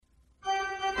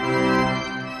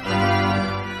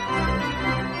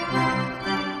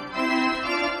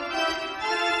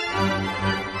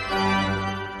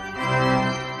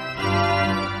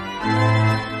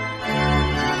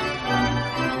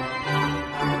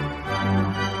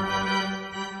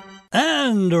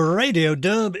And Radio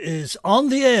Derb is on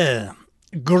the air.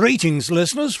 Greetings,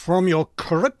 listeners, from your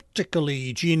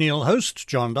cryptically genial host,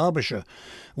 John Derbyshire,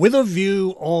 with a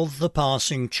view of the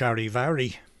passing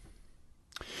charivari.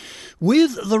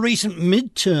 With the recent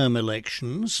midterm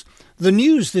elections, the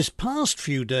news this past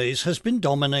few days has been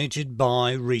dominated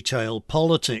by retail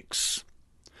politics.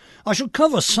 I shall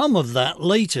cover some of that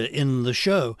later in the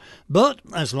show, but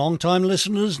as long-time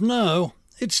listeners know,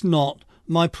 it's not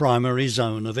my primary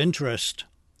zone of interest.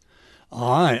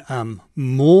 I am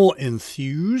more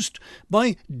enthused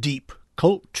by deep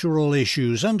cultural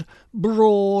issues and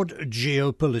broad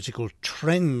geopolitical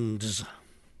trends.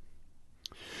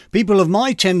 People of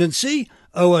my tendency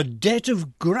owe a debt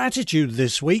of gratitude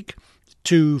this week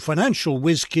to financial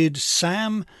whiz-kid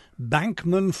Sam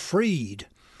Bankman-Fried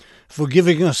for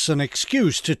giving us an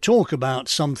excuse to talk about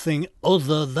something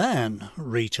other than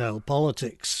retail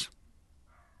politics.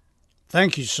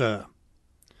 Thank you, sir.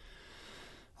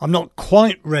 I'm not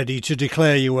quite ready to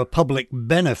declare you a public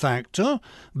benefactor,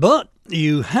 but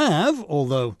you have,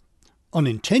 although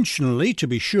unintentionally to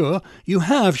be sure, you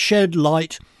have shed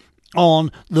light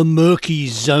on the murky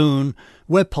zone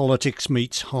where politics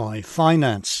meets high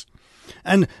finance,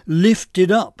 and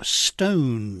lifted up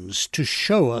stones to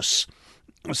show us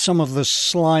some of the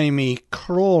slimy,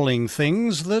 crawling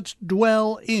things that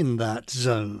dwell in that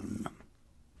zone.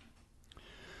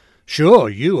 Sure,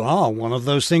 you are one of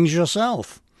those things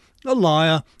yourself. A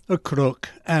liar, a crook,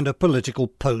 and a political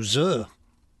poseur.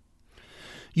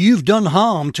 You've done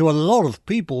harm to a lot of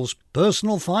people's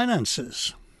personal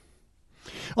finances.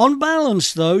 On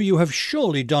balance, though, you have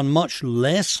surely done much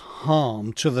less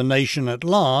harm to the nation at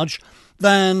large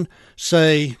than,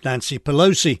 say, Nancy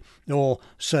Pelosi or,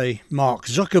 say, Mark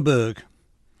Zuckerberg.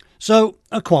 So,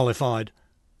 a qualified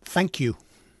thank you.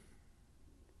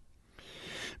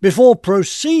 Before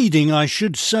proceeding, I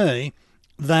should say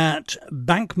that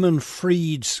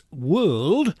Bankman-Fried's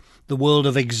world, the world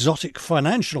of exotic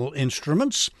financial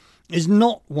instruments, is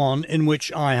not one in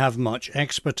which I have much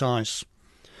expertise.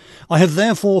 I have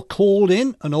therefore called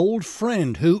in an old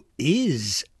friend who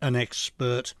is an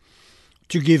expert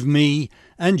to give me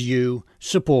and you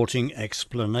supporting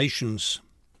explanations.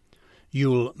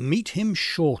 You'll meet him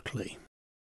shortly.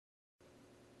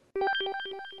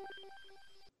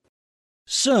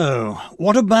 So,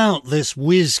 what about this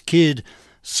whiz-kid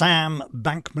Sam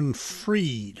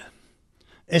Bankman-Fried,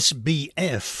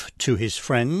 SBF to his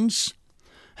friends,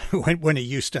 when he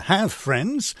used to have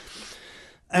friends,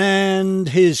 and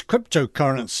his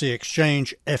cryptocurrency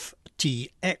exchange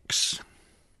FTX?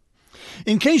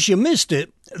 In case you missed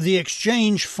it, the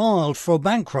exchange filed for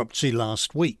bankruptcy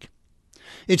last week.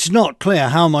 It's not clear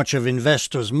how much of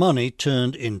investors' money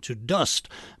turned into dust,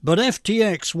 but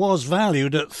FTX was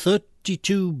valued at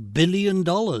 $32 billion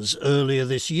earlier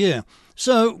this year,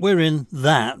 so we're in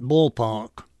that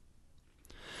ballpark.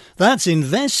 That's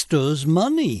investors'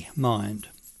 money, mind.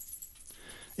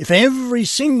 If every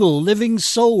single living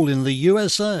soul in the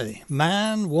USA,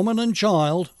 man, woman and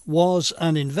child, was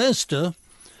an investor,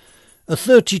 a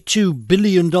 $32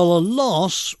 billion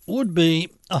loss would be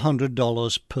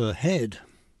 $100 per head.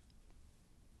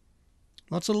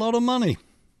 That's a lot of money.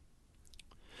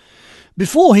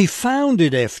 Before he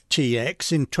founded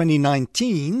FTX in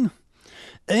 2019,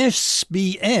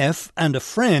 SBF and a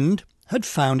friend had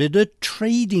founded a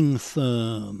trading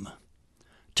firm,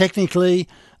 technically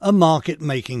a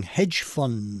market-making hedge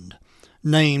fund,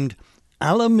 named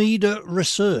Alameda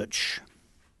Research.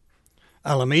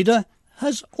 Alameda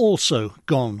has also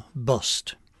gone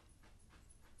bust.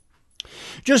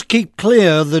 Just keep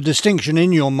clear the distinction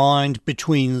in your mind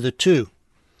between the two.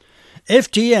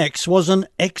 FTX was an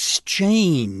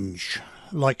exchange,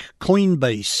 like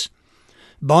Coinbase,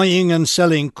 buying and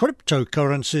selling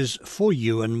cryptocurrencies for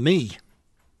you and me.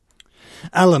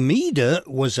 Alameda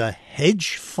was a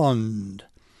hedge fund,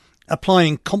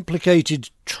 applying complicated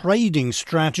trading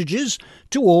strategies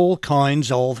to all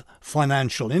kinds of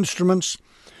financial instruments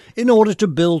in order to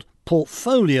build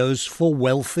portfolios for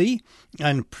wealthy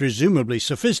and presumably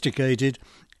sophisticated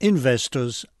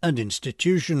investors and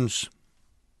institutions.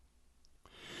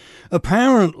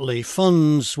 Apparently,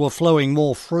 funds were flowing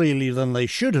more freely than they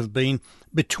should have been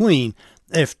between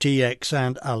FTX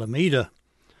and Alameda,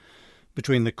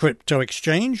 between the crypto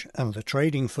exchange and the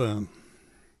trading firm.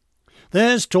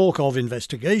 There's talk of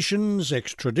investigations,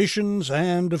 extraditions,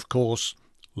 and, of course,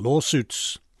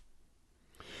 lawsuits.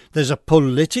 There's a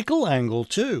political angle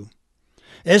too.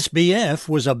 SBF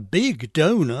was a big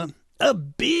donor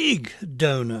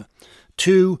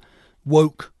to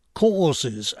woke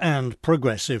causes and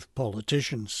progressive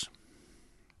politicians.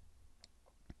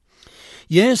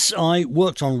 Yes, I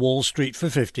worked on Wall Street for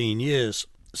 15 years.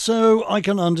 so I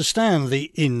can understand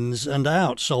the ins and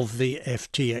outs of the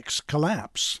FTX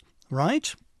collapse,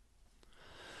 right?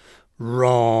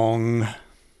 Wrong.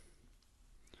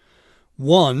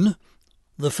 1.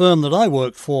 The firm that I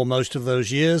worked for most of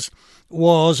those years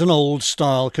was an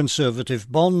old-style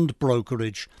conservative bond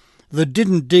brokerage that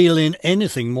didn't deal in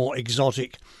anything more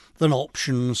exotic than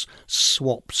options,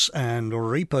 swaps and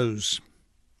repos.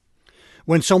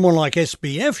 When someone like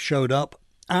SBF showed up,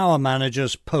 our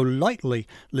managers politely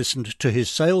listened to his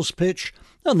sales pitch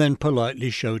and then politely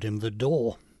showed him the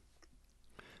door.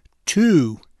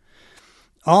 2.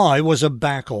 I was a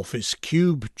back-office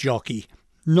cube jockey,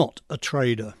 not a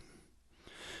trader.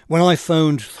 When I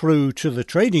phoned through to the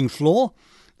trading floor,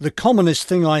 the commonest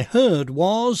thing I heard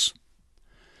was,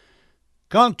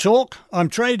 "Can't talk, I'm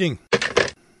trading."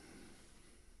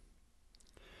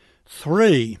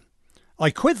 3.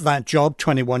 I quit that job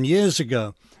 21 years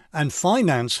ago, and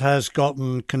finance has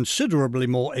gotten considerably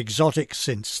more exotic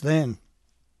since then.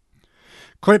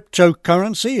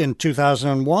 Cryptocurrency in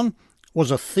 2001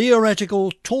 was a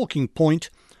theoretical talking point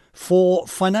for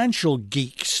financial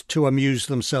geeks to amuse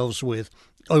themselves with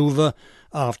over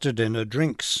after-dinner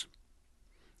drinks.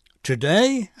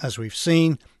 Today, as we've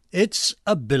seen, it's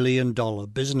a billion-dollar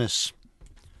business.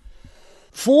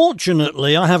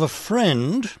 Fortunately, I have a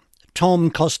friend,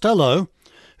 Tom Costello,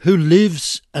 who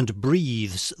lives and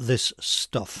breathes this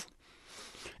stuff.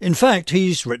 In fact,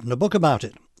 he's written a book about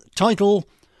it, titled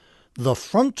The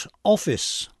Front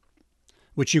Office,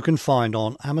 which you can find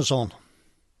on Amazon.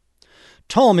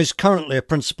 Tom is currently a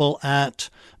principal at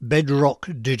Bedrock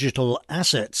Digital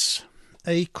Assets,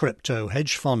 a crypto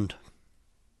hedge fund.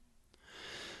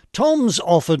 Tom's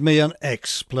offered me an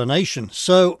explanation,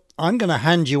 so I'm going to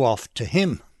hand you off to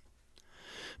him.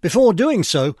 Before doing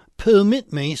so,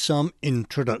 permit me some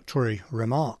introductory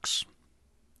remarks.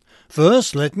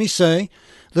 First, let me say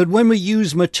that when we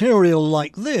use material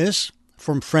like this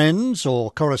from friends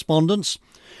or correspondents,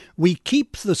 we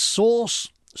keep the source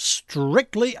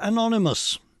strictly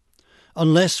anonymous,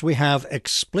 unless we have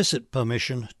explicit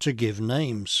permission to give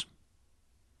names.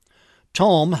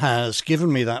 Tom has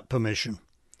given me that permission.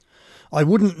 I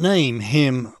wouldn't name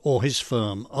him or his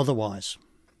firm otherwise.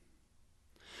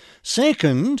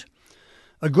 Second,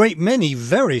 a great many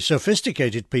very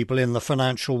sophisticated people in the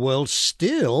financial world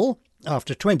still,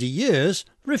 after 20 years,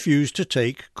 refuse to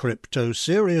take crypto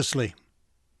seriously.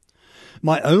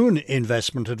 My own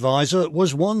investment advisor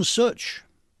was one such.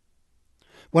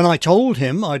 When I told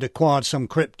him I'd acquired some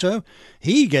crypto,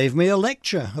 he gave me a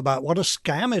lecture about what a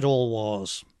scam it all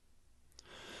was.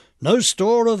 No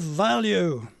store of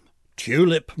value,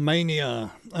 tulip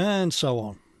mania, and so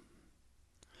on.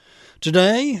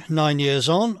 Today, 9 years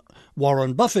on,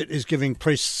 Warren Buffett is giving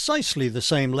precisely the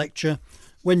same lecture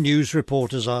when news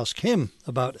reporters ask him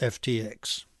about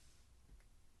FTX.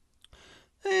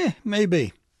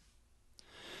 Maybe.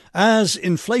 As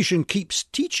inflation keeps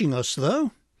teaching us,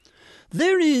 though,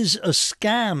 there is a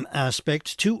scam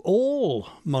aspect to all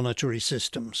monetary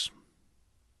systems.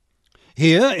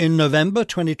 Here in November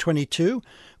 2022,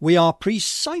 we are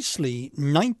precisely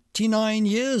 99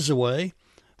 years away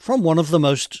from one of the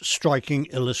most striking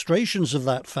illustrations of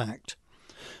that fact,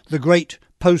 the great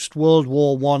post-World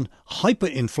War I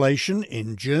hyperinflation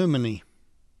in Germany.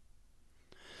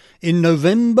 In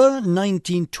November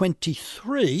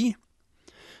 1923,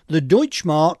 the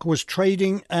Deutschmark was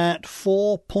trading at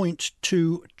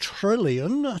 4.2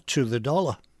 trillion to the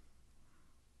dollar.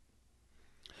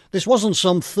 This wasn't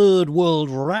some third world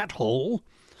rat hole.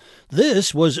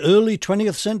 This was early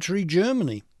 20th century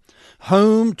Germany,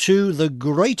 home to the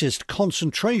greatest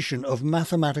concentration of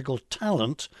mathematical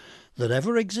talent that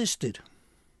ever existed.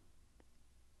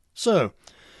 So,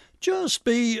 just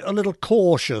be a little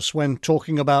cautious when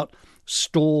talking about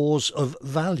stores of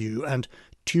value and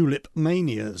tulip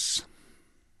manias.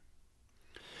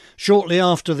 Shortly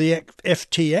after the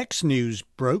FTX news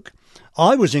broke,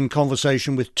 I was in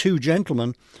conversation with two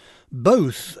gentlemen,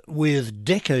 both with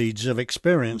decades of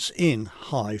experience in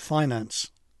high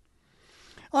finance.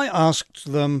 I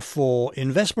asked them for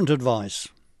investment advice.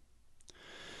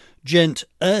 Gent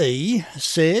A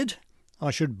said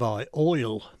I should buy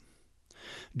oil.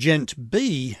 Gent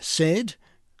B said,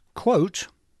 quote,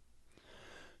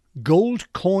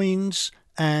 gold coins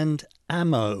and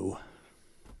ammo.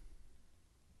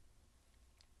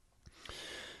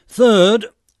 Third,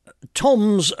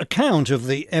 Tom's account of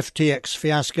the FTX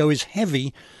fiasco is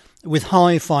heavy with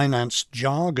high finance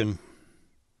jargon.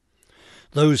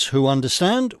 Those who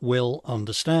understand will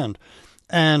understand,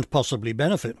 and possibly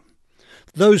benefit.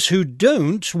 Those who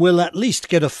don't will at least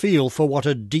get a feel for what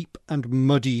a deep and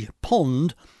muddy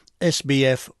pond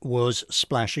SBF was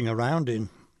splashing around in.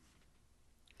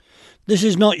 This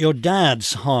is not your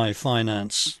dad's high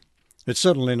finance. It's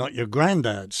certainly not your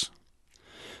granddad's.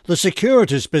 The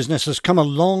securities business has come a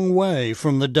long way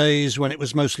from the days when it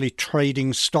was mostly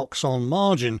trading stocks on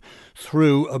margin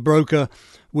through a broker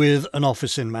with an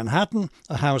office in Manhattan,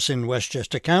 a house in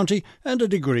Westchester County, and a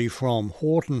degree from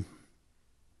Wharton.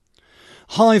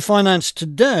 High finance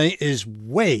today is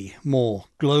way more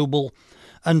global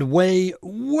and way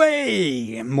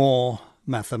more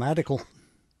mathematical.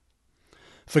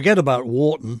 Forget about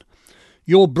Wharton.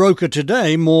 Your broker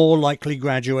today more likely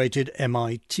graduated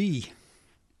MIT,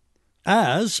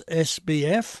 as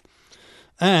SBF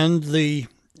and the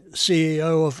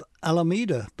CEO of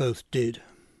Alameda both did.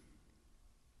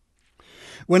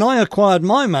 When I acquired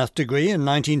my math degree in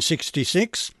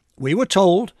 1966, we were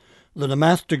told that a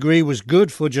math degree was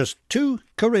good for just two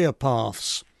career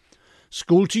paths: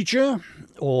 schoolteacher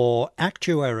or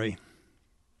actuary.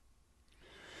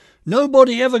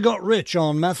 "Nobody ever got rich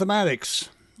on mathematics,"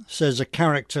 says a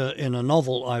character in a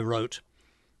novel I wrote.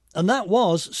 And that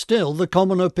was still the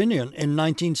common opinion in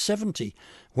 1970,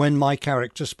 when my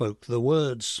character spoke the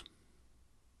words.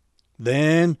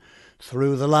 Then,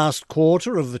 through the last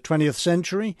quarter of the 20th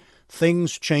century,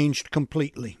 things changed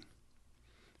completely.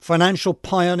 Financial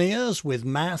pioneers with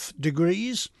math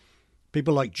degrees,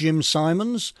 people like Jim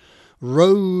Simons,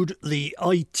 rode the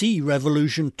IT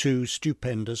revolution to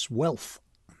stupendous wealth.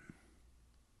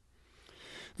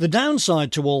 The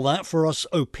downside to all that for us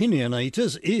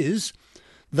opinionators is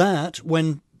that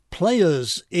when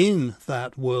players in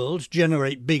that world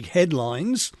generate big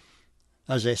headlines,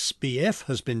 as SBF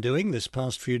has been doing this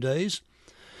past few days,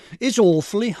 it's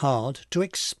awfully hard to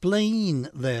explain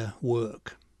their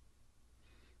work.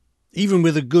 Even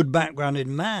with a good background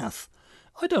in math,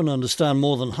 I don't understand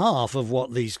more than half of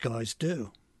what these guys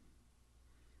do.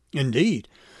 Indeed,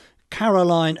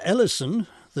 Caroline Ellison,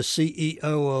 the CEO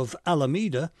of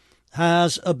Alameda,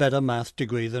 has a better math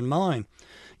degree than mine.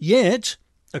 Yet,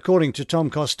 according to Tom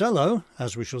Costello,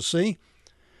 as we shall see,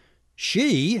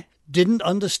 she didn't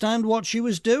understand what she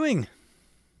was doing.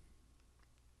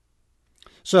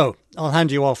 So, I'll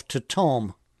hand you off to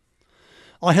Tom.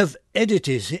 I have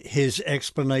edited his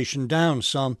explanation down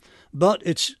some, but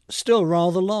it's still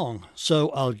rather long, so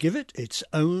I'll give it its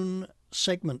own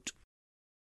segment.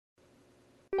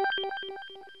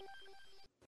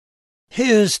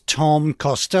 Here's Tom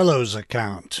Costello's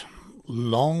account.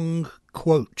 Long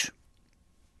quote.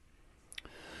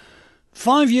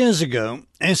 5 years ago,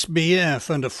 SBF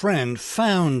and a friend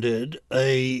founded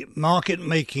a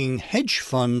market-making hedge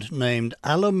fund named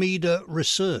Alameda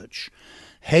Research,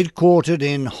 headquartered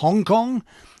in Hong Kong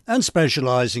and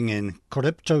specializing in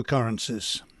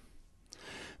cryptocurrencies.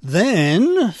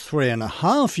 Then,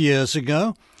 3.5 years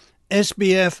ago,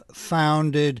 SBF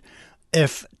founded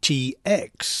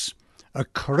FTX, a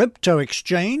crypto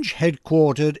exchange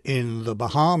headquartered in the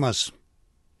Bahamas.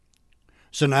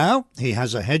 So now he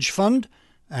has a hedge fund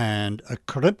and a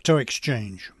crypto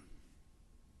exchange.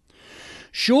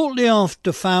 Shortly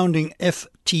after founding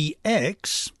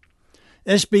FTX,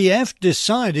 SBF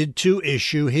decided to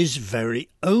issue his very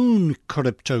own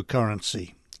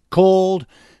cryptocurrency, called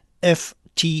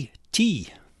FTT,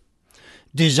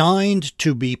 designed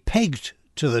to be pegged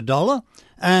to the dollar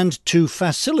and to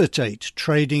facilitate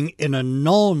trading in a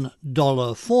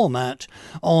non-dollar format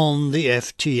on the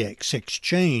FTX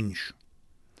exchange.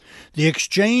 The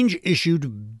exchange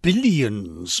issued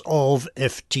billions of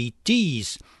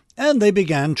FTTs, and they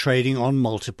began trading on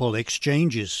multiple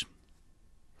exchanges.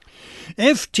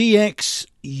 FTX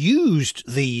used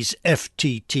these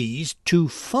FTTs to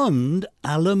fund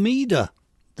Alameda,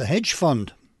 the hedge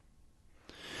fund.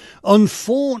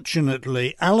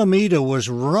 Unfortunately, Alameda was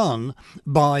run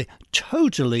by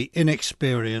totally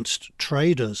inexperienced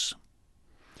traders.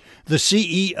 The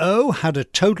CEO had a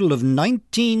total of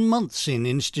 19 months in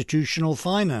institutional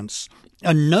finance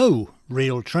and no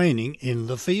real training in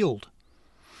the field.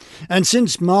 And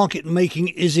since market making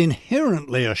is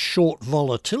inherently a short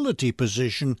volatility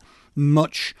position,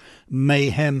 much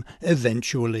mayhem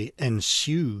eventually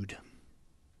ensued.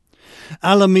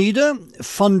 Alameda,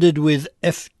 funded with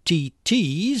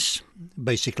FTTs,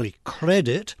 basically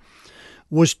credit,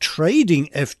 was trading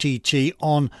FTT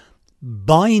on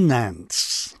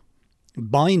Binance.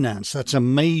 Binance, that's a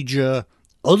major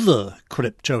other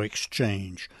crypto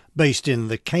exchange based in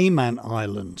the Cayman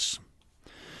Islands,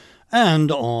 and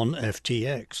on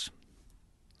FTX.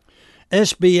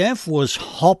 SBF was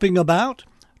hopping about,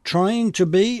 trying to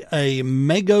be a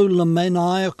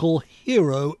megalomaniacal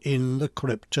hero in the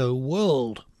crypto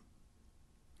world.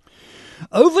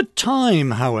 Over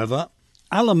time, however,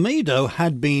 Alameda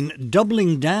had been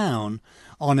doubling down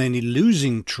on any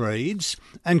losing trades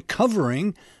and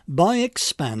covering by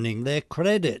expanding their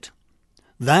credit.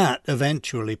 That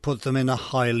eventually put them in a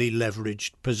highly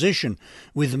leveraged position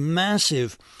with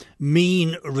massive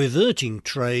mean reverting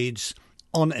trades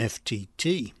on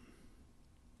FTT.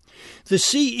 The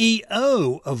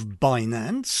CEO of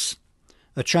Binance,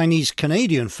 a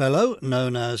Chinese-Canadian fellow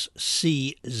known as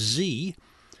CZ,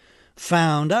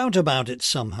 found out about it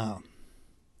somehow.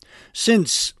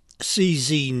 Since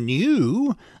CZ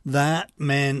knew that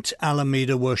meant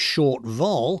Alameda were short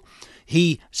vol,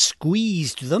 he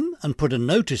squeezed them and put a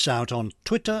notice out on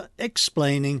Twitter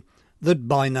explaining that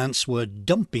Binance were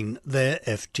dumping their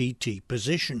FTT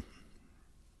position.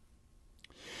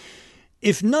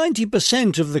 If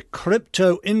 90% of the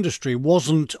crypto industry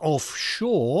wasn't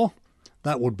offshore,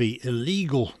 that would be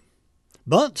illegal.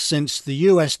 But since the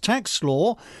US tax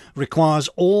law requires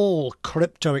all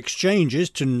crypto exchanges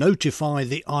to notify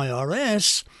the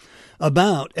IRS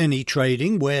about any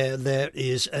trading where there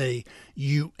is a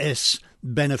US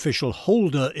beneficial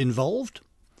holder involved,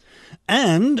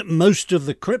 and most of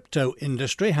the crypto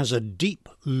industry has a deep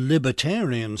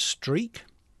libertarian streak,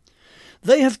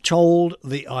 they have told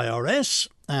the IRS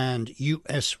and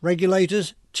US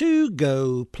regulators to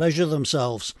go pleasure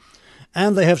themselves,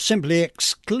 and they have simply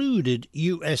excluded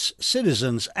US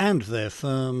citizens and their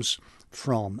firms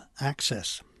from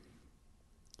access.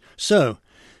 So,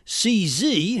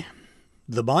 CZ,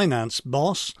 the Binance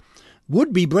boss,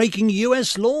 would be breaking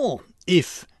US law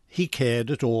if he cared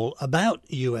at all about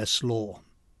US law.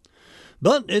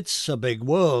 But it's a big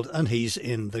world and he's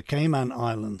in the Cayman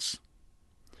Islands.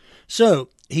 So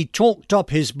he talked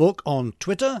up his book on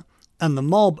Twitter and the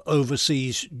mob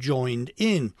overseas joined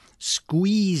in,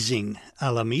 squeezing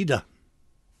Alameda.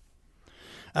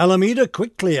 Alameda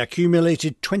quickly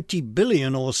accumulated $20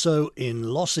 billion or so in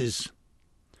losses.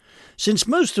 Since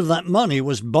most of that money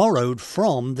was borrowed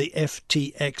from the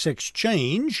FTX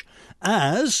exchange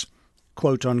as,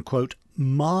 quote-unquote,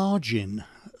 margin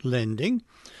lending,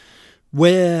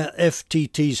 where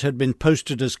FTTs had been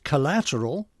posted as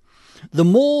collateral, the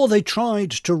more they tried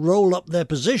to roll up their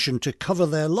position to cover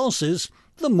their losses,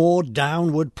 the more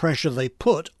downward pressure they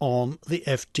put on the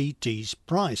FTT's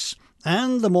price,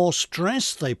 and the more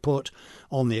stress they put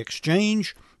on the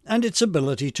exchange and its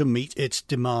ability to meet its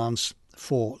demands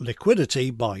for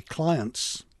liquidity by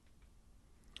clients.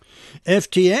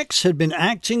 FTX had been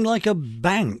acting like a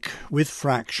bank with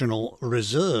fractional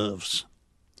reserves.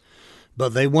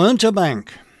 But they weren't a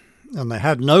bank, and they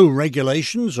had no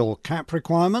regulations or cap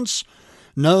requirements,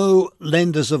 no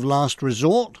lenders of last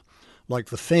resort, like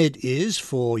the Fed is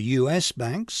for US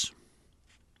banks.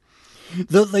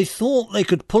 That they thought they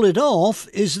could pull it off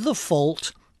is the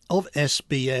fault of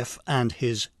SBF and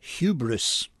his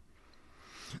hubris.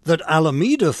 That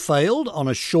Alameda failed on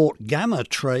a short gamma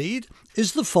trade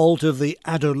is the fault of the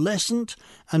adolescent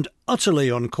and utterly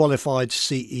unqualified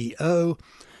CEO,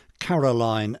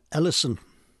 Caroline Ellison.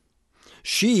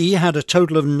 She had a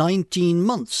total of 19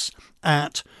 months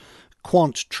at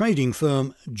quant trading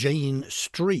firm Jane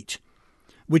Street,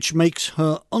 which makes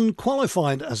her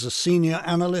unqualified as a senior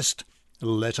analyst,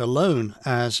 let alone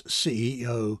as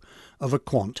CEO of a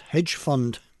quant hedge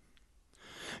fund.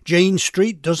 Jane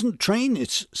Street doesn't train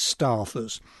its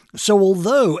staffers, so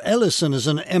although Ellison is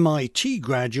an MIT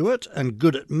graduate and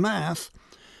good at math,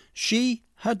 she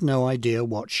had no idea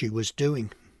what she was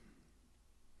doing.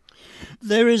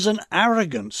 There is an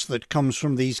arrogance that comes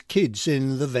from these kids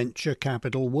in the venture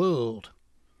capital world.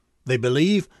 They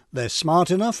believe they're smart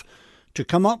enough to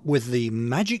come up with the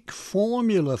magic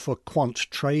formula for quant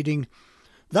trading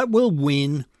that will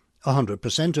win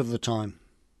 100% of the time.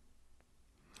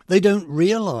 They don't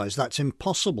realise that's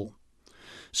impossible,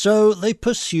 so they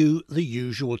pursue the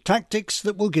usual tactics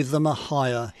that will give them a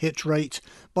higher hit rate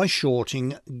by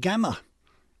shorting gamma,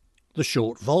 the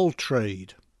short vol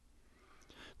trade.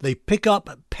 They pick up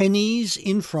pennies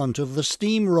in front of the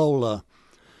steamroller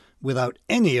without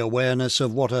any awareness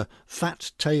of what a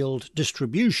fat-tailed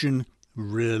distribution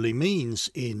really means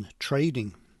in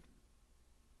trading.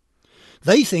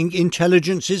 They think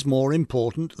intelligence is more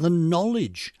important than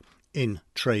knowledge in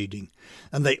trading,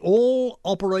 and they all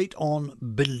operate on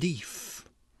belief,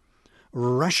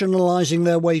 rationalising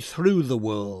their way through the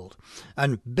world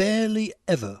and barely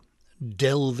ever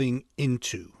delving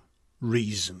into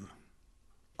reason.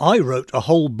 I wrote a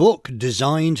whole book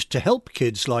designed to help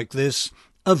kids like this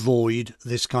avoid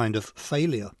this kind of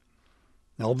failure.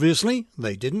 Obviously,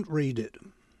 they didn't read it.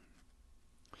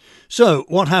 So,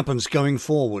 what happens going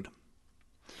forward?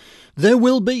 There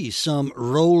will be some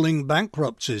rolling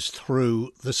bankruptcies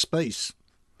through the space.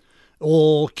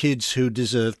 All kids who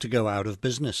deserve to go out of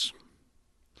business.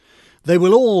 They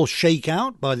will all shake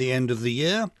out by the end of the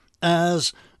year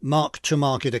as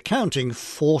mark-to-market accounting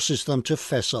forces them to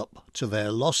fess up to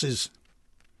their losses.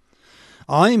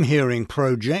 I'm hearing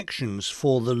projections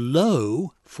for the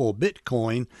low for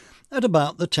Bitcoin at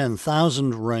about the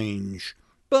 10,000 range,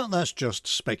 but that's just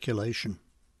speculation.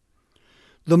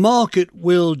 The market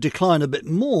will decline a bit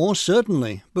more,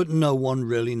 certainly, but no one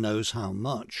really knows how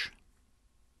much.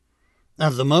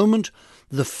 At the moment,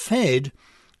 the Fed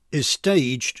is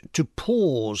staged to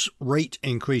pause rate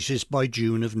increases by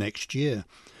June of next year,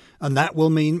 and that will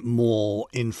mean more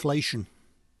inflation.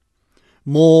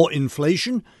 More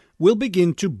inflation will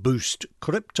begin to boost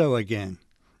crypto again,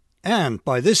 and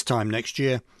by this time next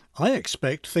year, I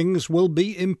expect things will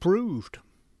be improved.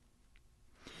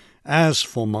 As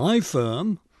for my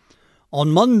firm,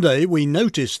 on Monday we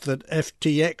noticed that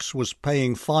FTX was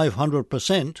paying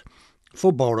 500%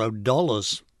 for borrowed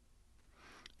dollars.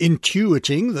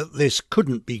 Intuiting that this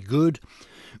couldn't be good,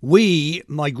 we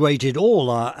migrated all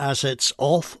our assets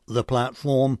off the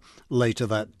platform later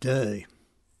that day.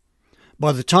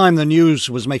 By the time the news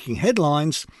was making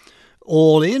headlines,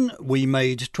 all in, we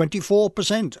made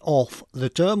 24% off the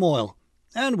turmoil,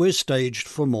 and we're staged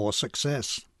for more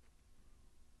success.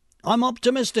 I'm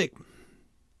optimistic.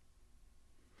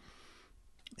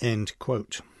 End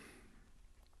quote.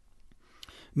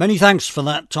 Many thanks for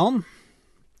that, Tom.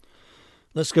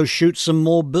 Let's go shoot some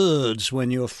more birds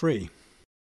when you're free.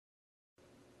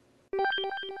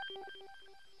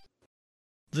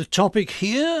 The topic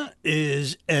here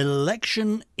is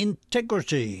election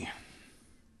integrity.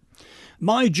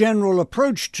 My general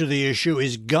approach to the issue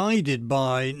is guided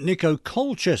by Nico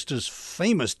Colchester's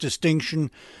famous distinction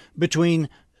between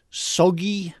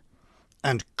soggy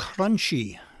and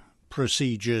crunchy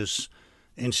procedures,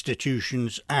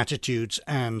 institutions, attitudes,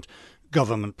 and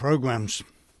government programs.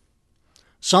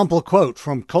 Sample quote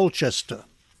from Colchester.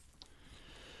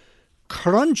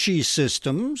 Crunchy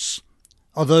systems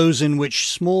are those in which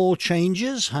small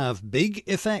changes have big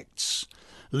effects,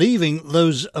 leaving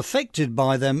those affected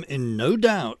by them in no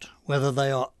doubt whether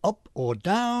they are up or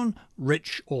down,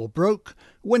 rich or broke,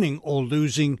 winning or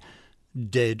losing,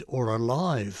 dead or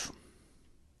alive.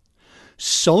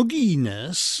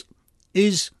 Sogginess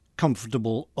is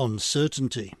comfortable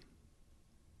uncertainty.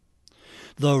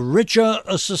 The richer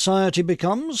a society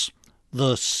becomes,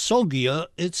 the soggier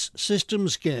its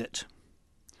systems get.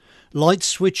 Light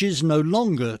switches no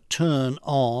longer turn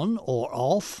on or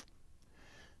off,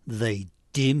 they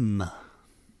dim.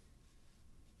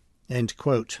 End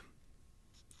quote.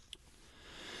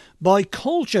 By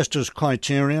Colchester's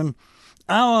criterion,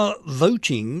 our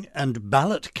voting and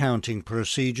ballot counting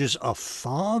procedures are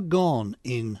far gone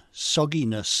in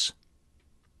sogginess.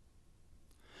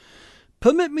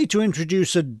 Permit me to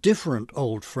introduce a different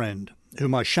old friend,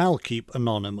 whom I shall keep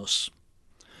anonymous.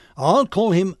 I'll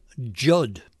call him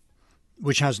Judd,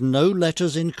 which has no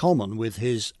letters in common with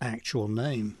his actual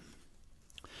name.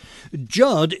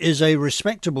 Judd is a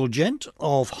respectable gent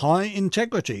of high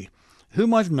integrity,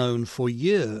 whom I've known for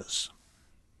years.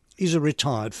 He's a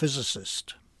retired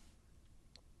physicist.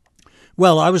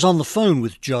 Well, I was on the phone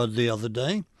with Judd the other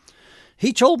day.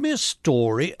 He told me a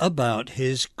story about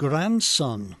his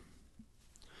grandson.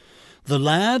 The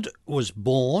lad was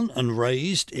born and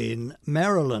raised in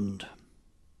Maryland.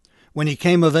 When he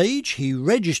came of age, he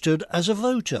registered as a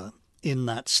voter in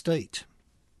that state.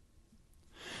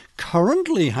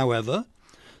 Currently, however,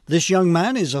 this young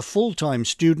man is a full-time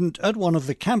student at one of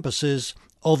the campuses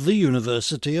of the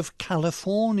University of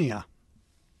California.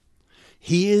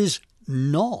 He is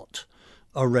not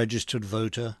a registered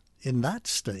voter in that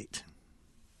state.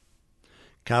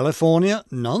 California,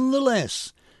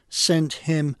 nonetheless, sent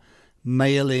him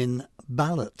mail-in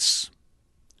ballots.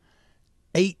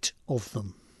 8 of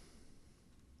them.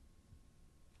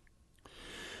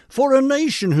 For a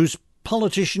nation whose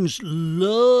politicians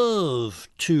love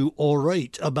to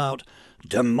orate about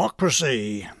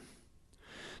democracy,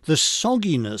 the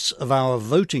sogginess of our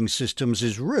voting systems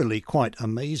is really quite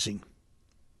amazing.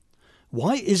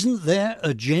 Why isn't there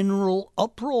a general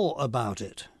uproar about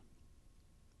it?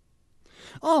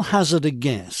 I'll hazard a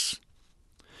guess.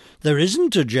 There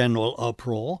isn't a general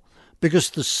uproar because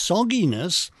the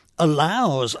sogginess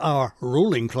allows our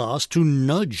ruling class to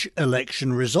nudge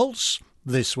election results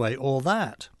this way or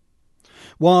that,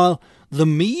 while the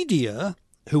media,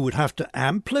 who would have to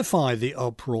amplify the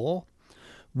uproar,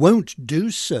 won't do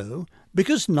so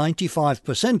because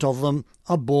 95% of them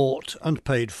are bought and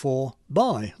paid for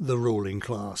by the ruling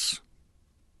class.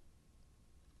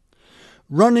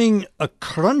 Running a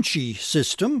crunchy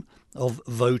system of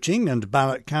voting and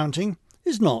ballot counting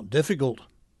is not difficult.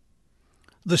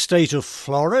 The state of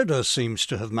Florida seems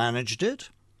to have managed it.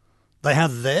 They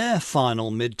had their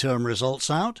final midterm results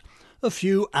out a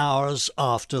few hours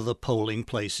after the polling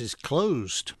places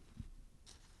closed.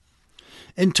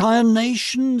 Entire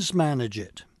nations manage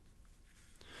it.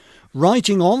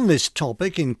 Writing on this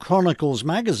topic in Chronicles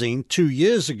magazine 2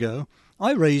 years ago,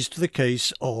 I raised the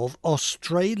case of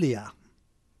Australia.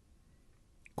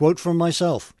 Quote from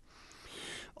myself: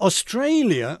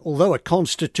 Australia, although a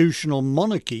constitutional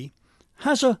monarchy,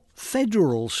 has a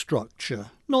federal structure,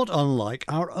 not unlike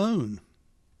our own.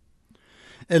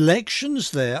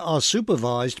 Elections there are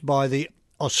supervised by the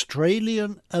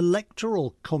Australian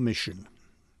Electoral Commission,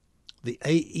 the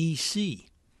AEC,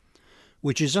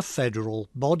 which is a federal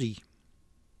body.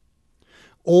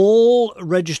 All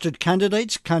registered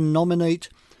candidates can nominate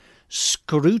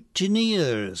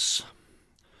scrutineers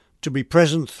to be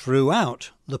present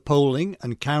throughout the polling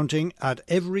and counting at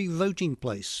every voting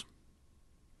place.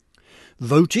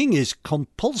 Voting is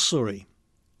compulsory,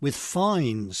 with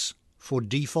fines for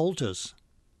defaulters.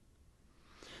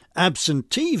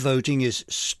 Absentee voting is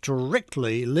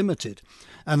strictly limited,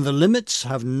 and the limits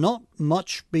have not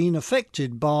much been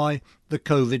affected by the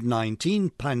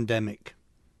COVID-19 pandemic.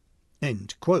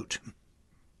 End quote.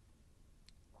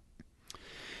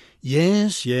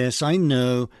 Yes, I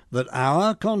know that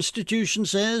our Constitution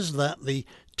says that the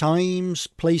times,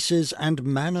 places and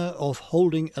manner of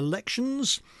holding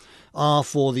elections are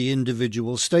for the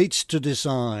individual states to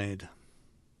decide.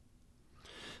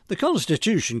 The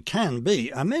Constitution can be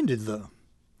amended, though.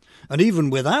 And even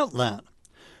without that,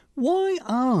 why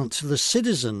aren't the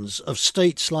citizens of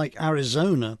states like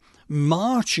Arizona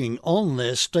marching on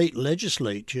their state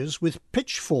legislatures with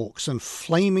pitchforks and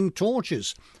flaming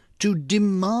torches to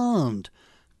demand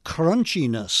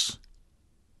crunchiness?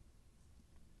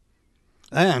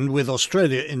 And with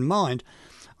Australia in mind,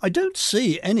 I don't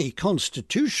see any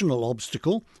constitutional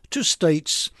obstacle to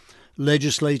states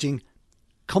legislating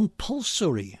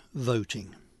compulsory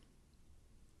voting.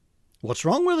 What's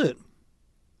wrong with it?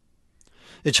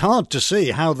 It's hard to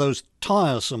see how those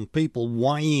tiresome people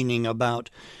whining about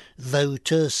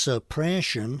voter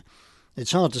suppression,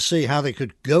 it's hard to see how they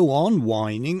could go on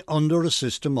whining under a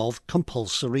system of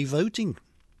compulsory voting.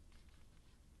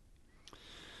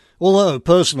 Although,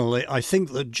 personally, I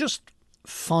think that just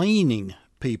fining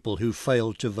people who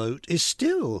failed to vote is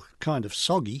still kind of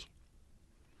soggy.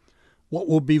 What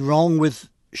would be wrong with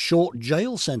short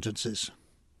jail sentences?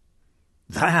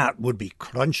 That would be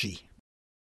crunchy.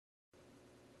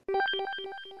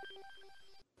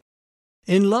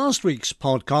 In last week's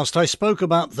podcast, I spoke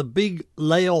about the big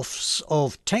layoffs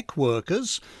of tech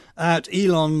workers at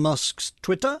Elon Musk's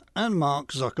Twitter and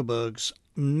Mark Zuckerberg's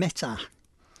Meta,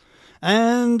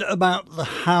 and about the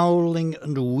howling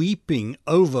and weeping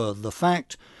over the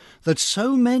fact that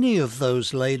so many of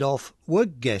those laid off were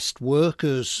guest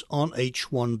workers on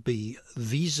H-1B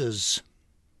visas.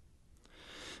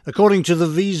 According to the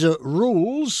visa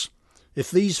rules, if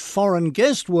these foreign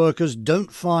guest workers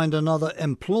don't find another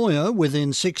employer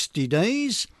within 60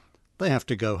 days, they have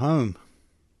to go home.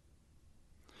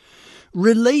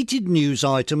 Related news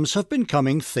items have been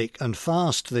coming thick and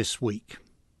fast this week.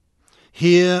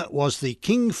 Here was the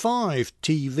King 5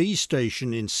 TV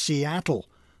station in Seattle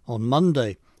on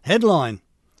Monday. Headline: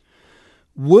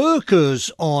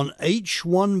 Workers on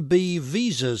H-1B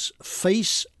visas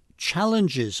face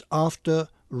challenges after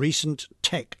recent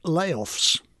tech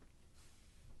layoffs.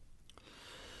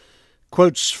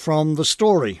 Quotes from the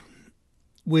story,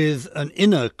 with an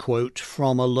inner quote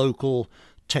from a local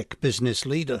tech business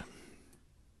leader.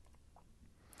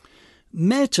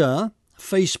 Meta,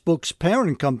 Facebook's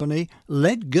parent company,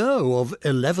 let go of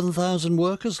 11,000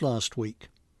 workers last week.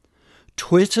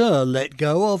 Twitter let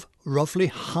go of roughly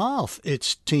half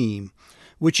its team,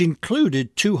 which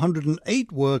included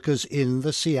 208 workers in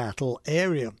the Seattle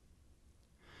area.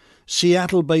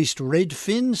 Seattle-based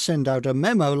Redfin sent out a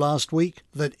memo last week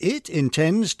that it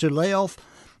intends to lay off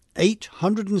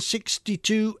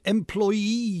 862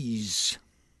 employees.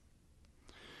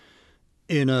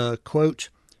 In a quote,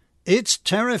 "It's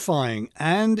terrifying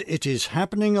and it is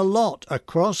happening a lot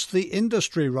across the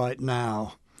industry right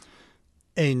now,"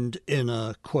 end in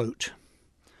a quote,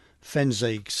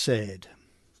 Fenzig said.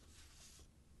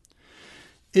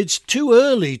 It's too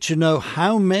early to know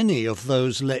how many of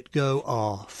those let go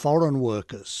are foreign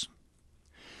workers.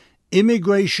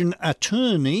 Immigration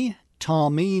attorney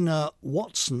Tamina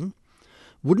Watson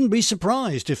wouldn't be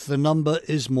surprised if the number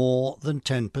is more than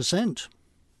 10%.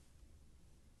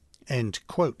 End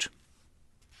quote.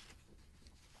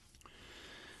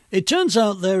 It turns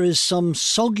out there is some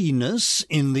sogginess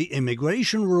in the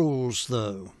immigration rules,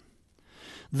 though.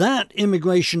 That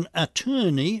immigration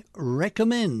attorney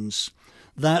recommends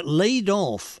that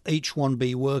laid-off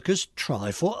H-1B workers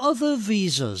try for other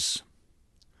visas.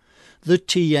 The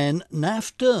TN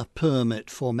NAFTA permit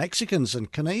for Mexicans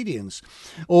and Canadians,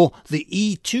 or the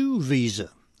E2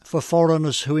 visa for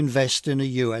foreigners who invest in a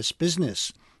US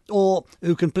business, or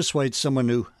who can persuade someone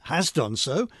who has done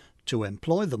so to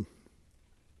employ them.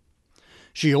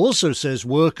 She also says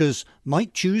workers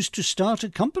might choose to start a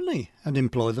company and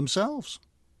employ themselves.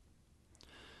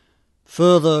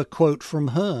 Further quote from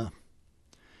her: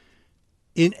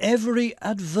 "In every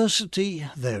adversity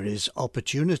there is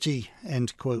opportunity,"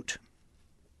 end quote.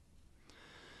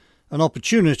 An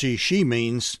opportunity, she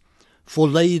means, for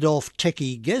laid-off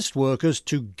techie guest workers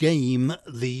to game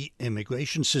the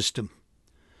immigration system,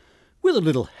 with a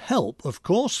little help, of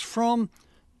course, from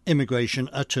immigration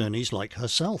attorneys like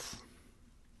herself.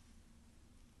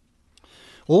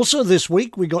 Also this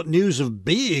week we got news of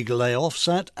big layoffs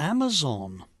at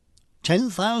Amazon.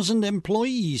 10,000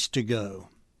 employees to go.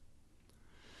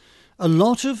 A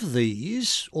lot of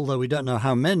these, although we don't know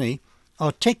how many,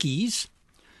 are techies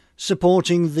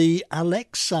supporting the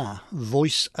Alexa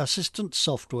voice assistant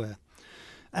software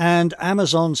and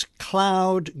Amazon's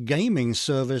cloud gaming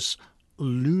service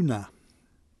Luna.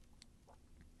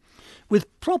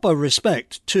 With proper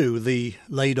respect to the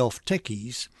laid-off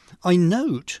techies, I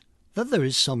note that there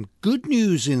is some good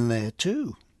news in there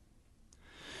too.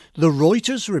 The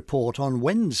Reuters report on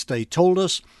Wednesday told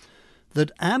us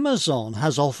that Amazon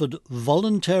has offered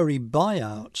voluntary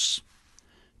buyouts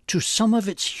to some of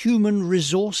its human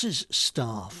resources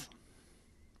staff.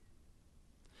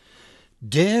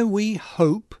 Dare we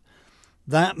hope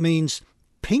that means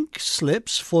pink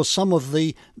slips for some of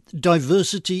the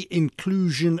diversity,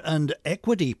 inclusion and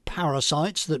equity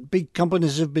parasites that big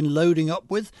companies have been loading up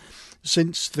with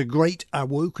since the Great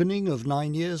Awakening of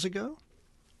 9 years ago?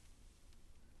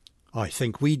 I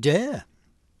think we dare.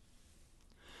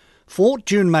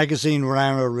 Fortune magazine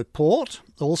ran a report,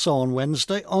 also on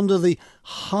Wednesday, under the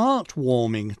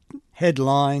heartwarming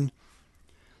headline,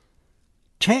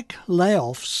 "Tech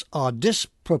layoffs are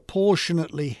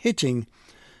disproportionately hitting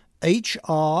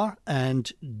HR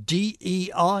and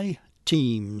DEI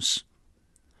teams.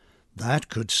 That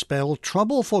could spell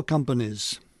trouble for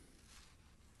companies."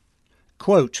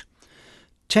 Quote,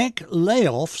 "Tech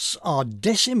layoffs are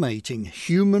decimating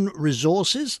human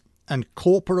resources and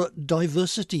corporate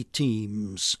diversity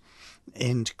teams."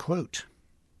 End quote.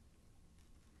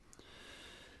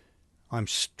 I'm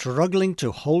struggling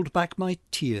to hold back my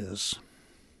tears.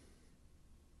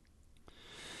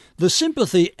 The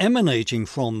sympathy emanating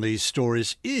from these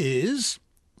stories is,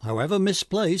 however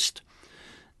misplaced,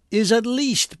 is at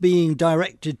least being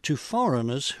directed to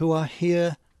foreigners who are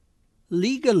here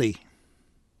legally.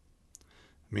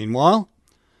 Meanwhile,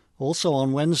 also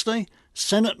on Wednesday,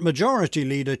 Senate Majority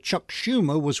Leader Chuck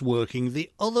Schumer was working the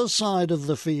other side of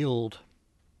the field.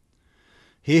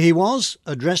 Here he was,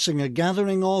 addressing a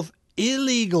gathering of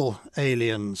illegal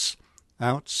aliens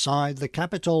outside the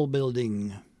Capitol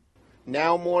building.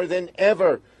 Now more than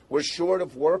ever, we're short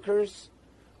of workers.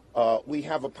 We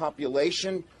have a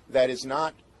population that is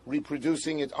not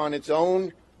reproducing it on its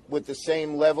own with the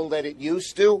same level that it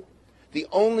used to. The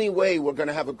only way we're going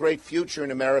to have a great future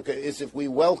in America is if we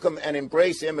welcome and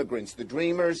embrace immigrants, the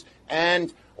dreamers,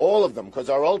 and all of them, because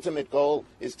our ultimate goal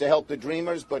is to help the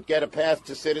dreamers, but get a path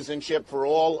to citizenship for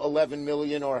all 11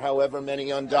 million or however many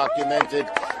undocumented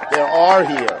there are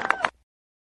here.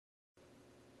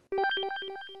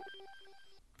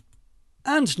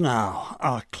 And now,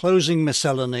 our closing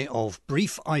miscellany of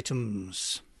brief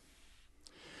items.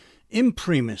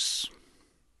 Imprimis.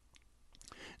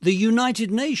 The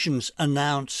United Nations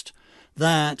announced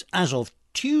that as of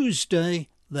Tuesday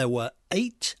there were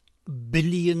 8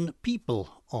 billion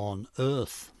people on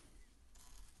Earth.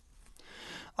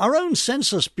 Our own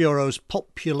Census Bureau's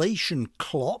population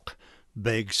clock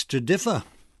begs to differ.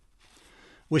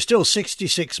 We're still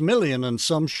 66 million and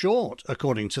some short,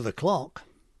 according to the clock.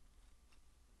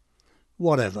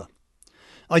 Whatever.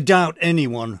 I doubt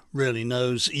anyone really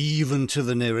knows, even to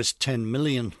the nearest 10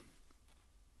 million.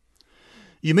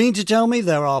 You mean to tell me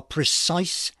there are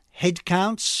precise head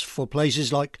counts for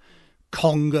places like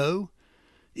Congo,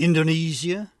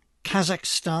 Indonesia,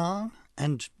 Kazakhstan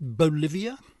and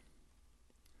Bolivia?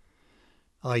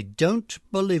 I don't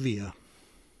Bolivia.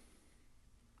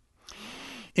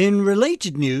 In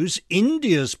related news,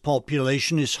 India's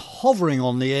population is hovering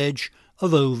on the edge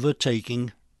of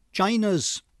overtaking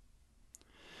China's.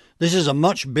 This is a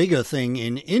much bigger thing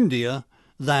in India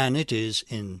than it is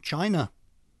in China.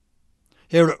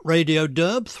 Here at Radio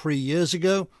Derb 3 years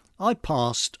ago, I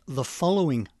passed the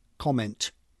following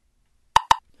comment.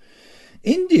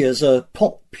 India's a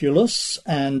populous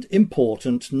and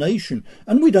important nation,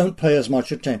 and we don't pay as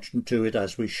much attention to it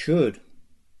as we should.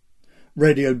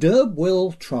 Radio Derb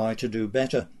will try to do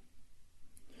better.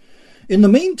 In the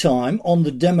meantime, on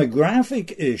the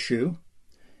demographic issue,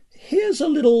 here's a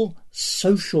little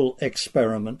social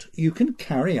experiment you can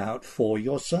carry out for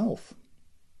yourself.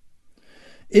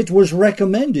 It was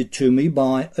recommended to me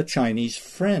by a Chinese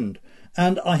friend,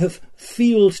 and I have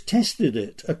field tested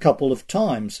it a couple of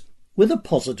times, with a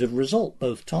positive result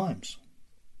both times.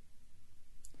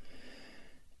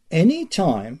 Any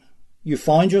time you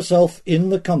find yourself in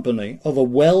the company of a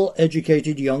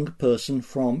well-educated young person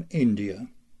from India,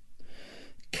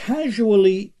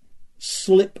 casually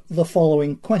slip the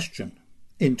following question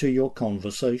into your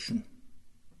conversation.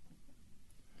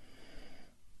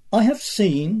 I have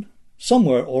seen,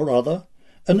 somewhere or other,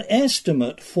 an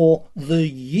estimate for the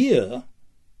year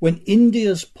when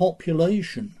India's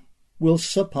population will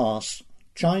surpass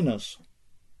China's.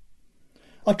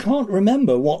 I can't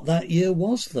remember what that year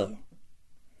was, though.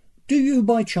 Do you,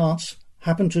 by chance,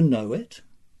 happen to know it?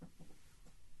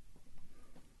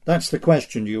 That's the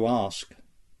question you ask.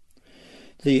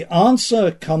 The answer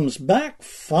comes back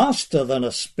faster than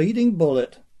a speeding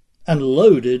bullet and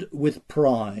loaded with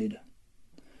pride.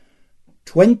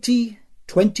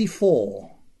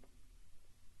 2024.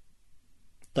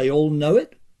 They all know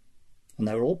it, and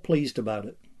they're all pleased about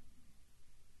it.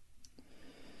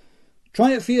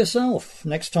 Try it for yourself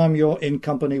next time you're in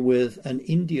company with an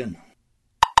Indian.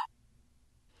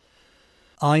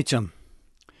 Item.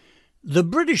 The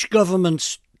British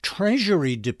government's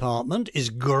Treasury Department is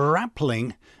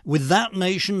grappling with that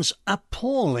nation's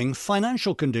appalling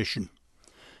financial condition,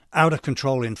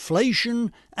 out-of-control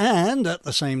inflation, and, at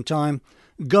the same time,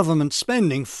 government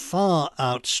spending far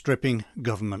outstripping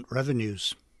government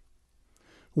revenues.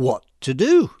 What to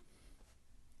do?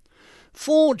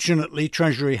 Fortunately,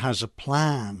 Treasury has a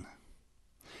plan.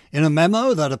 In a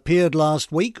memo that appeared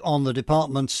last week on the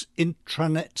department's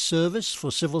intranet service for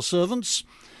civil servants,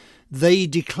 they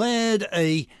declared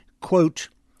a, quote,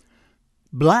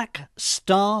 black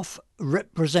staff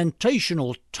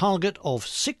representational target of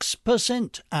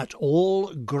 6% at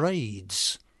all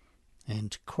grades,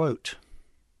 end quote.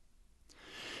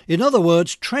 In other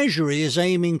words, Treasury is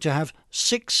aiming to have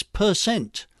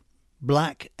 6%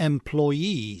 black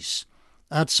employees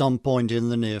at some point in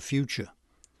the near future.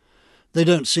 They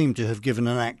don't seem to have given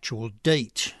an actual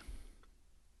date.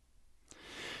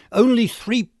 Only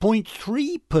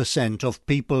 3.3% of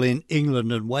people in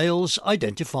England and Wales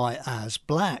identify as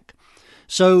black,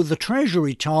 so the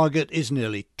Treasury target is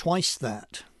nearly twice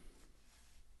that.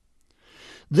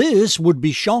 This would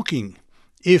be shocking,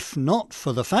 if not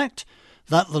for the fact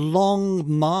that the long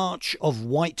march of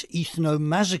white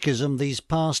ethnomasochism these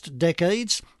past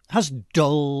decades has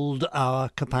dulled our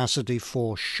capacity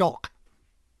for shock.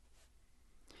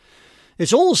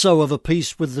 It's also of a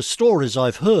piece with the stories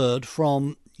I've heard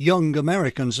from young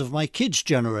Americans of my kids'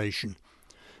 generation,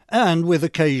 and with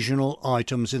occasional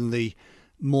items in the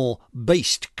more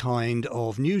based kind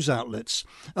of news outlets,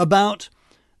 about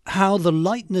how the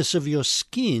lightness of your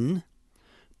skin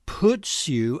puts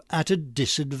you at a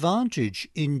disadvantage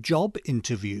in job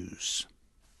interviews.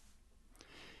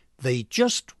 They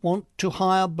just want to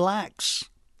hire blacks,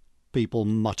 people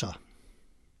mutter.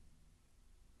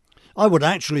 I would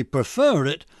actually prefer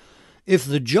it if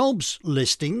the jobs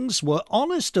listings were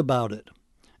honest about it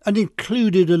and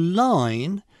included a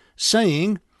line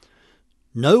saying,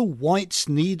 "No whites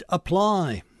need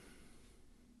apply."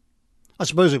 I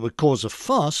suppose it would cause a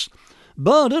fuss,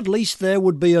 but at least there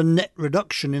would be a net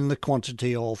reduction in the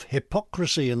quantity of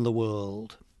hypocrisy in the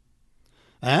world.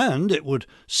 And it would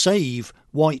save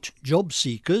white job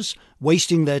seekers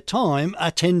wasting their time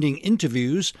attending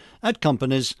interviews at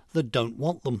companies that don't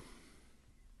want them.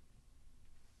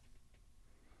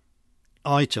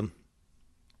 Item.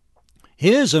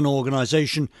 Here's an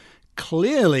organisation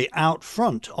clearly out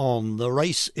front on the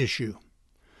race issue.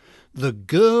 The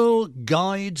Girl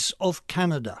Guides of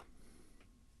Canada.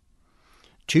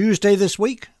 Tuesday this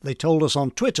week, they told us on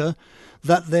Twitter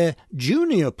that their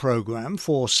junior programme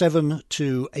for 7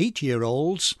 to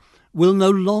 8-year-olds will no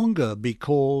longer be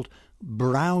called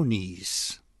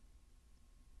Brownies.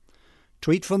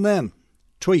 Tweet from them.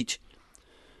 Tweet.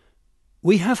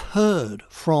 We have heard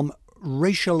from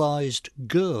racialised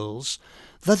girls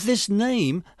that this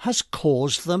name has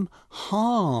caused them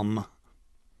harm.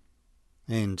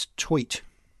 End tweet.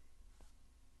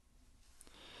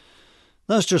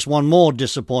 That's just one more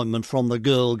disappointment from the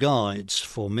Girl Guides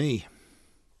for me.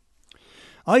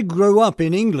 I grew up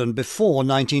in England before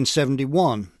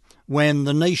 1971, when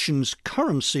the nation's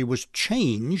currency was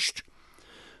changed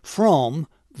from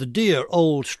the dear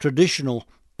old traditional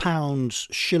pounds,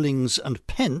 shillings and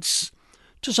pence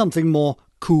to something more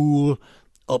cool,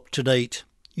 up-to-date,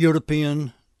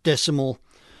 European, decimal,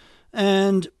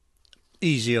 and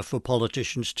easier for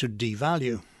politicians to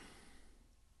devalue.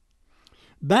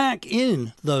 Back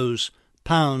in those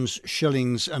pounds,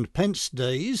 shillings and pence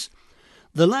days,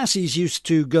 the lassies used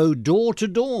to go door to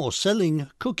door selling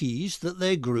cookies that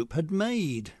their group had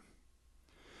made.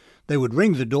 They would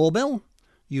ring the doorbell,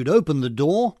 you'd open the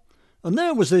door, and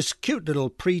there was this cute little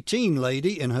pre-teen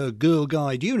lady in her Girl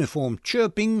Guide uniform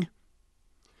chirping,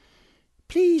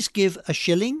 "Please give a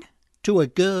shilling to a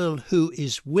girl who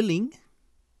is willing."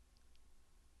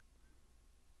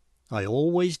 I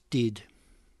always did.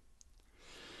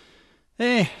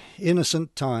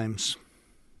 Innocent times.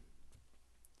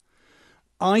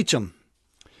 Item.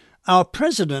 Our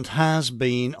President has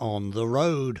been on the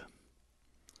road.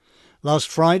 Last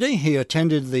Friday he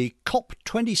attended the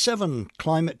COP27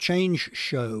 climate change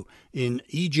show in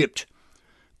Egypt,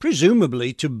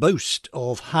 presumably to boast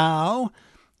of how,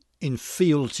 in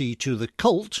fealty to the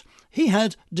cult, he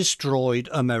had destroyed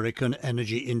American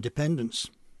energy independence.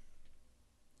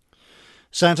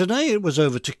 Saturday it was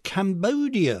over to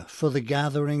Cambodia for the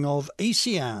gathering of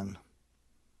ASEAN.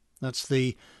 That's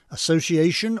the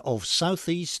Association of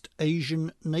Southeast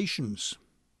Asian Nations.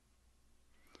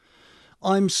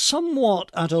 I'm somewhat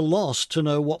at a loss to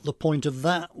know what the point of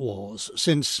that was,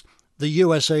 since the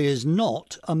USA is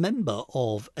not a member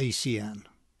of ASEAN.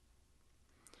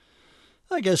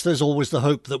 I guess there's always the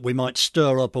hope that we might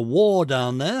stir up a war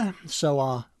down there so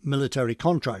our military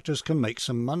contractors can make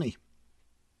some money.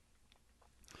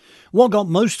 What got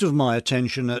most of my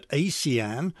attention at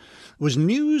ASEAN was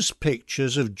news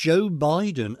pictures of Joe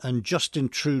Biden and Justin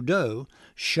Trudeau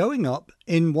showing up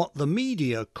in what the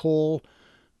media call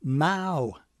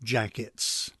Mao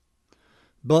jackets,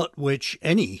 but which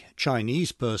any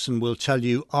Chinese person will tell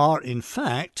you are in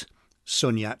fact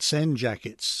Sun Yat-sen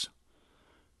jackets.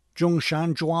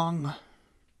 Zhongshan Zhuang.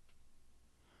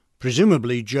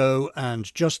 Presumably Joe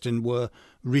and Justin were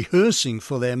rehearsing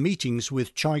for their meetings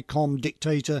with Chi-Com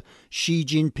dictator Xi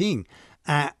Jinping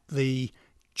at the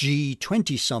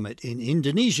G20 summit in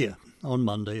Indonesia on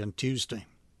Monday and Tuesday.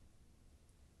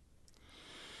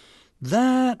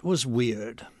 That was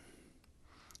weird.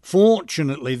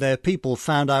 Fortunately, their people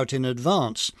found out in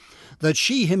advance that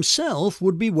Xi himself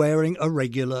would be wearing a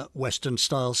regular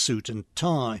Western-style suit and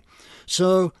tie,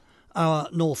 so our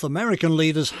North American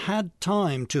leaders had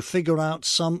time to figure out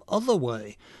some other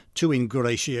way to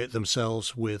ingratiate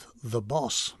themselves with the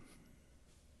boss.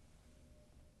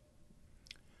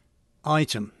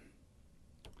 Item.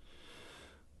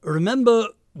 Remember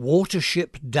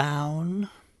Watership Down?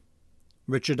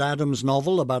 Richard Adams'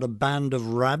 novel about a band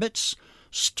of rabbits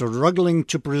struggling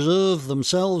to preserve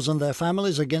themselves and their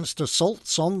families against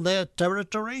assaults on their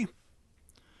territory?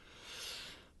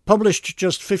 Published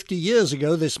just 50 years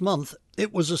ago this month,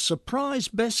 it was a surprise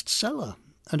bestseller,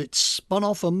 and it spun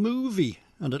off a movie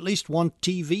and at least one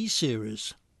TV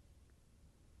series.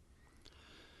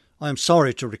 I am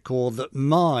sorry to record that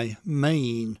my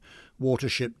main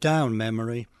Watership Down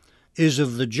memory is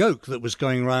of the joke that was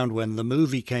going round when the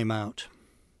movie came out.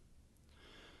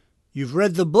 You've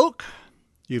read the book,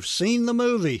 you've seen the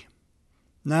movie.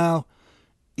 Now,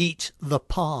 eat the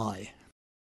pie.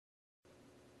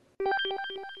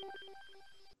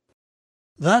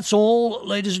 That's all,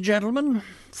 ladies and gentlemen.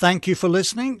 Thank you for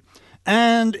listening.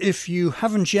 And if you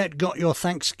haven't yet got your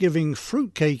Thanksgiving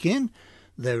fruitcake in,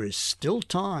 there is still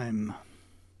time.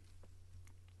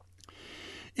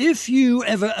 If you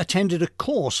ever attended a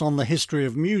course on the history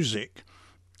of music,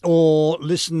 or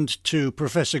listened to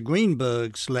Professor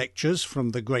Greenberg's lectures from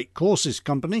the Great Courses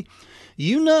Company,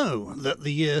 you know that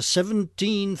the year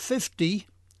 1750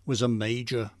 was a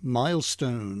major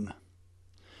milestone.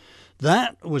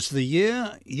 That was the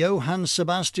year Johann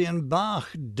Sebastian Bach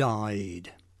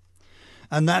died.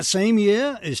 And that same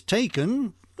year is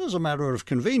taken, as a matter of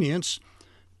convenience,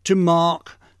 to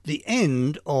mark the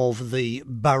end of the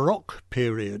Baroque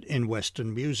period in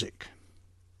Western music.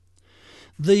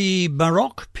 The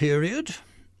Baroque period,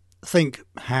 think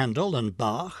Handel and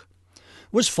Bach,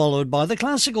 was followed by the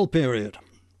Classical period,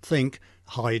 think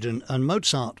Haydn and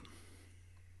Mozart.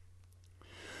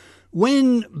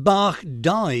 When Bach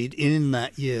died in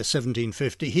that year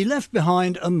 1750, he left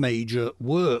behind a major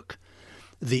work,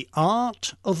 The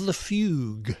Art of the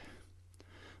Fugue,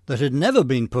 that had never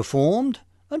been performed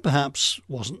and perhaps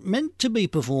wasn't meant to be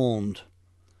performed.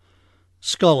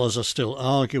 Scholars are still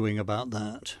arguing about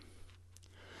that.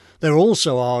 They're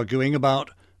also arguing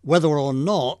about whether or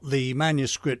not the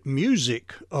manuscript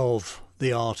music of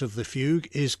The Art of the Fugue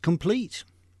is complete.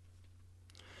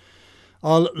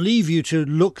 I'll leave you to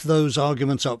look those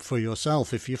arguments up for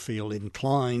yourself if you feel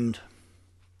inclined.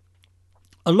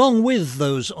 Along with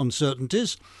those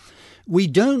uncertainties, we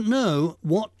don't know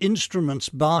what instruments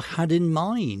Bach had in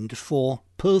mind for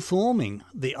performing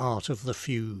the art of the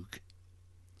fugue.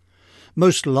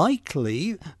 Most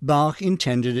likely, Bach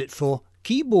intended it for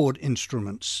keyboard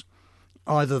instruments,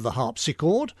 either the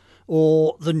harpsichord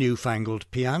or the newfangled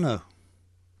piano.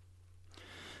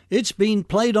 It's been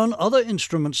played on other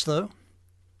instruments, though.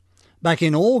 Back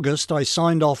in August, I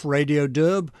signed off Radio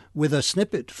Derb with a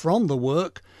snippet from the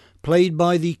work played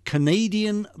by the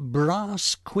Canadian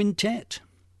Brass Quintet: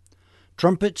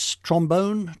 trumpets,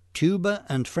 trombone, tuba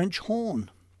and French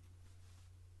horn.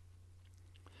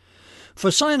 For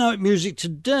Sign Out Music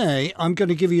today, I'm going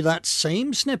to give you that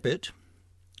same snippet.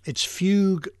 It's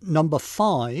Fugue number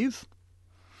 5,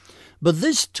 but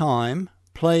this time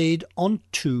played on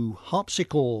 2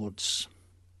 harpsichords.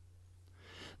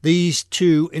 These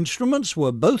 2 instruments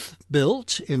were both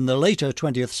built in the later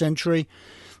 20th century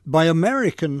by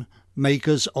American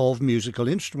makers of musical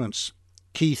instruments,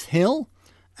 Keith Hill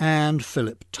and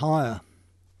Philip Tyre.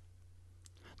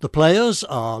 The players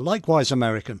are likewise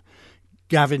American,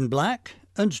 Gavin Black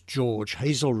and George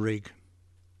Hazelrig.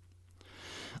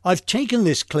 I've taken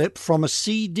this clip from a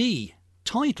CD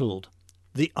titled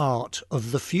The Art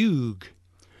of the Fugue,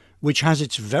 which has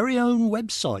its very own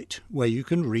website where you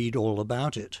can read all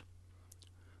about it.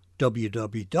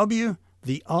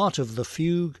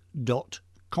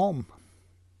 www.theartofthefugue.com.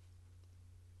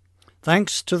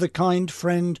 Thanks to the kind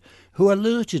friend who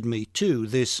alerted me to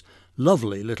this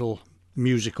lovely little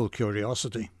musical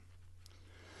curiosity.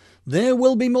 There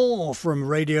will be more from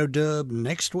Radio Derb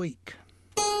next week.